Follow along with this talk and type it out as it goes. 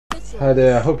Hi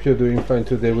there, I hope you're doing fine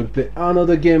today. We'll play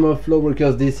another game of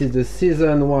LawBreakers. This is the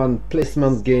Season 1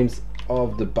 placement games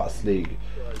of the Boss League.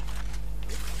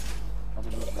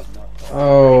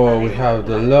 Oh, we have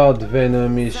the Lord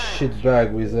Venomous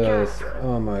shitbag with us.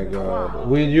 Oh my god.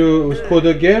 Will you screw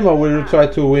the game or will you try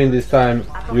to win this time,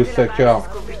 you sucker?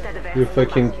 You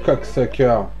fucking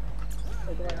cocksucker.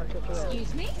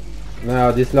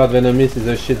 Now, this Lord Venomous is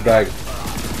a shitbag.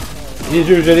 He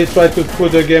usually tries to screw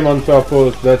the game on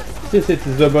purpose, but since it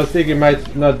is the Boss League, he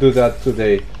might not do that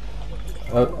today.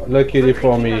 Luckily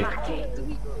for me.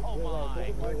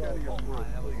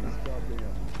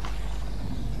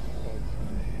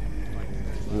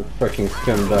 You fucking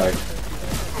scumbag.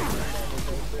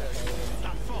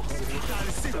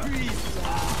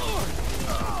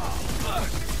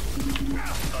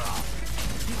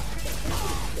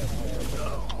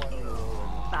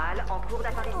 Balle en cours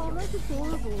d'apparition.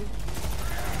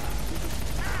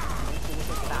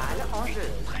 Balle en jeu.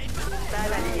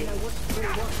 Balle alliée.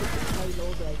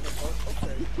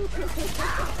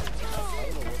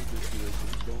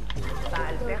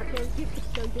 Balle perdue. Balle ennemie.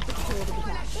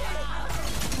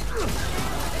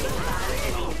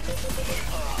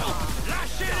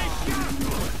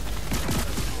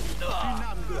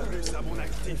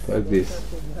 Fuck this.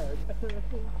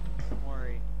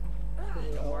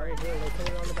 Don't worry, here, they're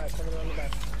coming around the back,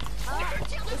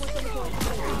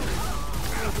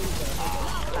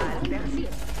 Balle perdue.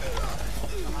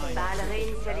 Balle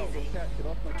réinitialisée.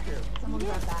 Someone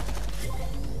grab that.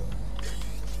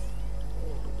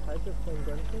 I just playing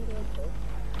gunfight, okay.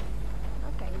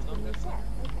 Okay, he's been reset.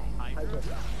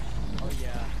 Okay. Oh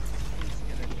yeah.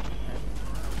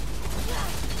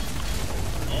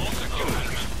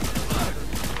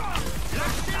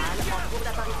 Balle en cours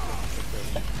d'apparition.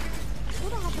 I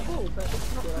would have the ball, but it's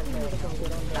not putting me the goal.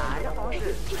 Balle en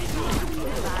jeu.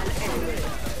 Balle ennemie.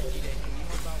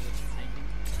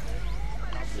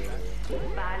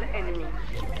 Balle ennemie.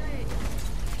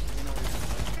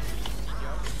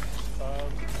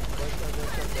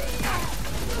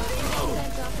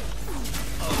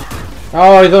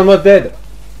 Oh, he's almost dead.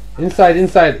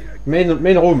 Inside. Main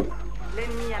room.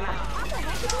 L'ennemi a marqué.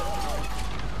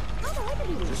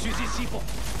 Je suis ici pour...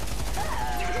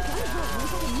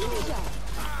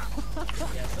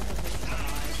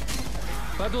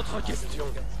 Pas d'autres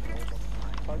questions.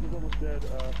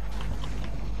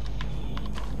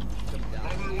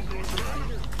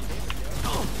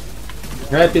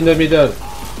 Right in the middle. Balle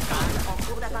en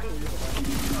cours d'apparition.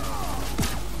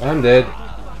 I'm dead.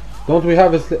 Don't we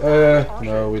have a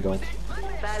no, we don't.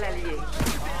 Balle alliée.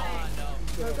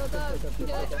 Go, go, go. You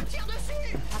do it.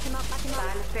 Back him up, back him up.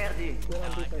 Balle perdue.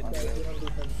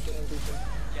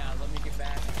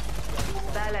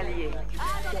 Balle alliée.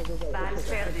 Balle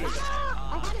perdue.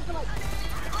 I had it for like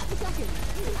half a second.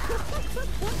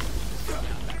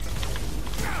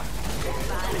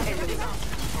 Balle ennemie.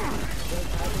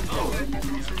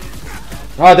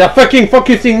 Oh, they're fucking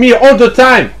focusing me all the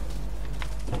time.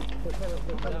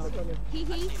 Hee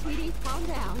hee, sweetie, calm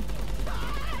down.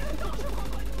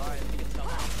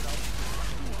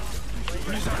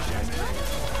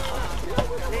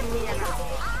 L'ennemi a marqué.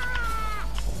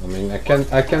 I mean,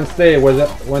 I can stay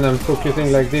when I'm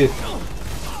focusing like this.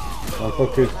 I'm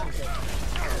focused.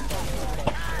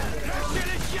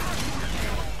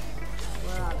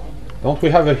 Don't we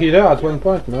have a healer at one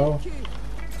point? No.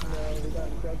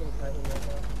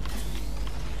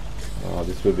 Oh,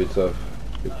 this will be tough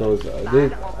because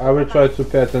I will try to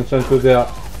pay attention to their.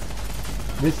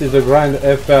 This is a grind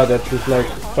FR that is like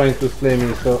trying to slay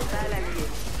me. So. Balle alliée.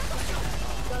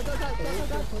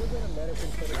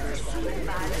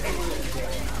 Balle ennemie.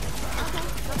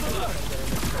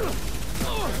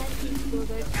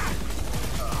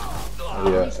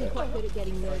 Yeah. Usually quite good at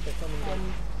getting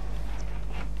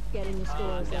the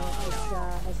score as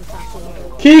assassin.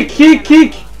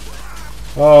 Kick!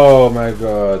 Oh my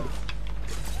god.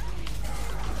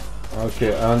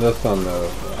 Okay, I understand now.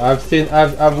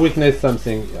 I've witnessed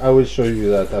something. I will show you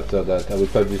that after that. I will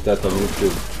publish that on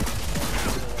YouTube.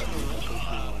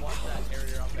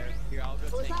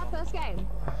 What was that first game?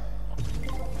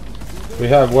 We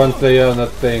have one player not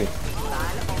playing. Oh,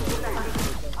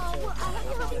 well, I hope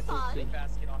you're having fun.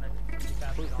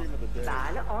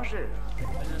 Balle en jeu.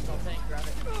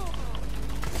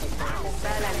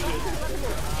 Balle alliée.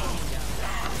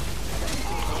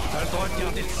 T'as le droit de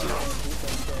garder le silence.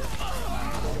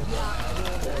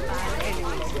 Balle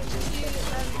ennemie.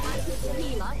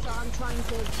 Healer, so I'm trying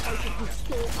to basically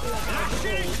stalk whoever has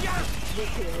the ball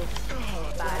with heals.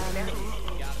 Balle perdue.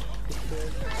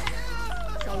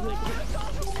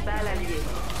 Balle alliée.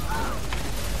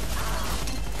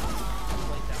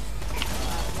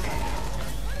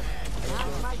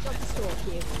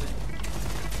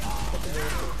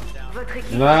 Votre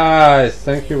équipe Nice,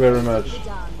 thank you very much.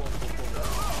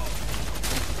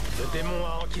 Le démon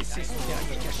a encaissé son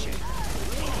dernier cachet.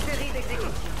 série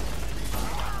d'exécution.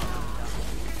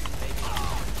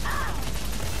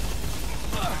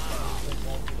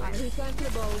 Right, who's going for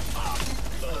the balls?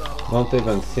 Don't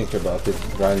even think about it,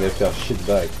 grind if your shit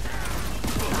back.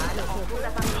 Balle en cours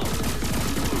d'apparition.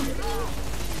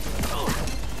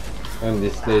 And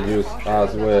this slay dudes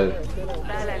as well.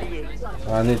 Balle alliée.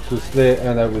 I need to slay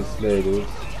and I will slay dudes.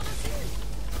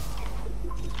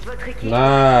 Votre équipe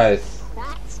Nice.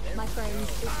 That, my friends,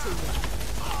 is teamwork.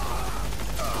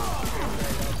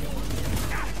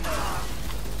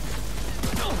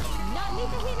 No,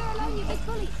 leave the healer alone, you big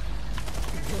bully.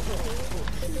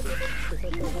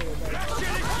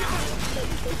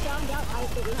 They found out I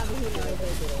think we have a healer over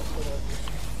there.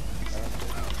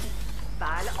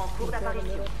 balle en cours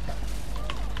d'apparition.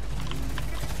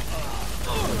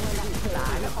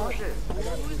 Balle en jeu.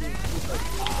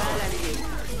 Balle alliée.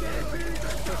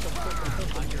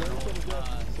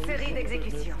 Série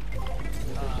d'exécution.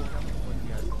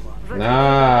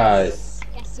 Nice.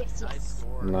 Yes, yes, yes.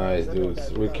 Nice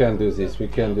dudes. We can do this. We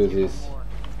can do this.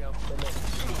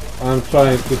 I'm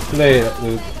trying to play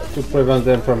to prevent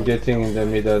them from getting in the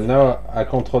middle. Now I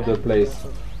control the place.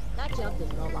 That job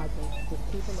does not like me. Just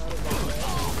keep him out of the way.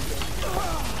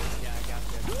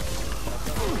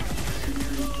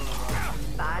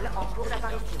 Balle en cours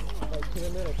d'apparition. Like, to the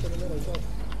middle, go.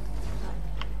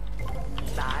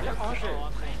 Balle en jeu.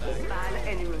 Balle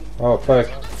ennemie. Oh fuck.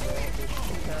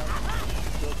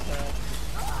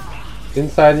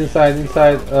 Inside, inside,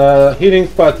 inside. Healing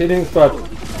spot, healing spot. Balle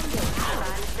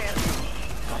perdue.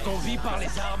 Quand on vit par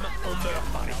les armes, on meurt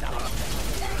par les armes.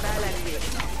 Balle alliée.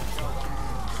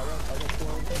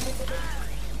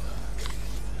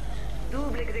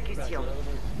 Double exécution.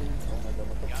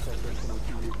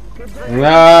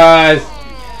 Nice.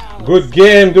 Good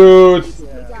game, dudes.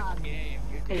 Good job.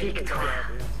 Victoire.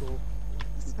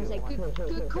 I was like,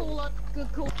 good call on,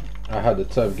 good call. I had a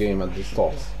tough game at the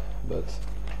start, but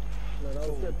No, that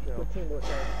was good. Good teamwork,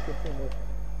 guys. Good teamwork.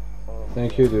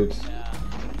 thank you, dudes.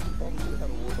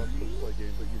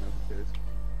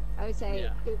 I would say,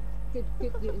 good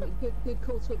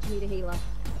call switch me to healer.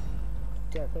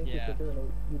 Yeah, thank you for doing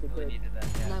it. You did great.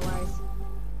 No worries.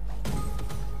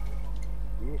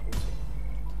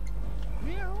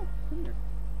 Meow. Come here.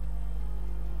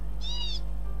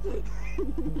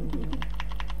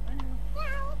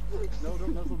 No,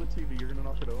 don't nuzzle the TV. You're gonna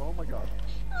knock it over. Oh my god.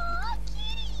 Oh,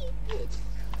 kitty!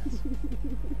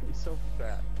 He's so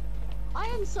fat. I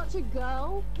am such a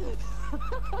girl.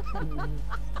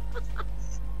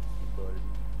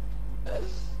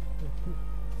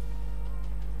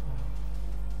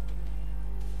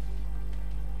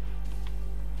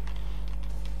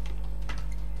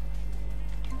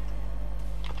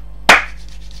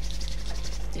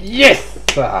 Yes!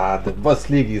 Ah, the boss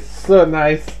league is so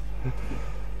nice.